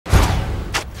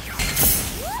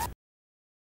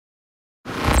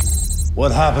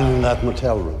What happened in that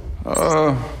motel room?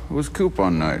 It was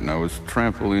coupon night, and I was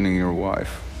trampolining your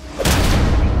wife.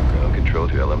 Ground control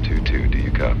to LM22, do you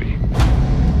copy?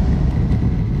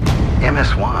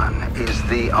 MS-1 is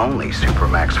the only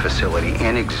Supermax facility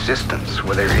in existence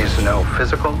where there is no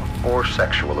physical or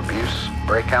sexual abuse,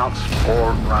 breakouts,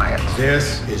 or riots.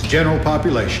 This is general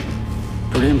population.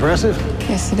 Pretty impressive.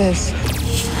 Yes, it is.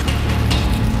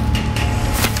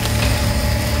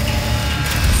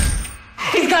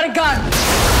 He's got a gun!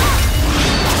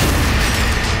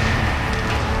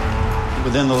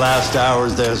 Within the last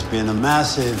hours, there's been a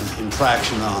massive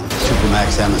infraction on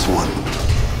Supermax MS-1.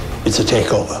 It's a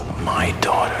takeover. My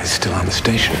daughter is still on the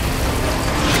station.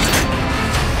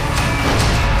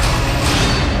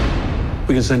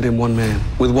 We can send in one man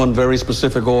with one very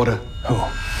specific order. Who?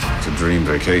 It's a dream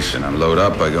vacation. I load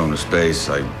up, I go into space,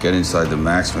 I get inside the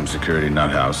maximum security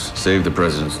nut house, save the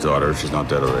president's daughter, she's not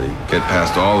dead already, get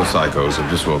past all the psychos who've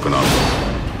just woken up.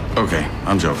 Okay,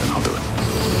 I'm joking, I'll do it.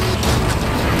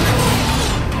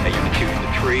 Hey, you're shooting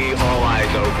the tree, all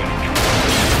eyes open.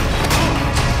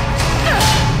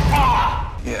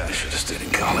 Yeah, I should have stayed in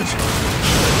college.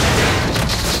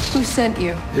 Who sent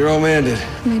you? Your old man did.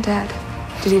 My dad.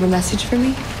 Did he have a message for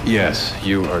me? Yes,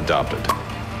 you are adopted.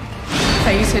 I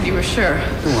thought you said you were sure.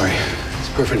 Don't worry. It's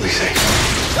perfectly safe.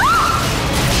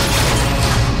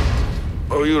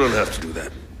 Oh, you don't have to do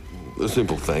that. A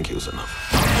simple thank you is enough.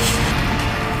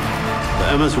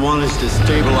 The MS-1 is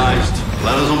destabilized.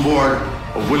 Let us on board,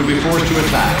 or we'll be forced to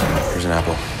attack. Here's an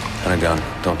apple and a gun.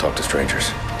 Don't talk to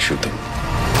strangers. Shoot them.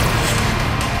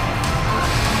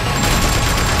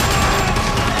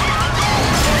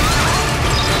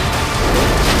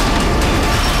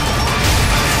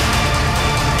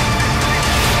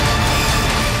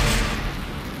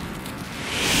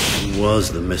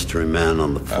 Was the mystery man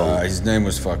on the phone? His name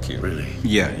was Fuck You. Really?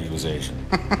 Yeah, he was Asian.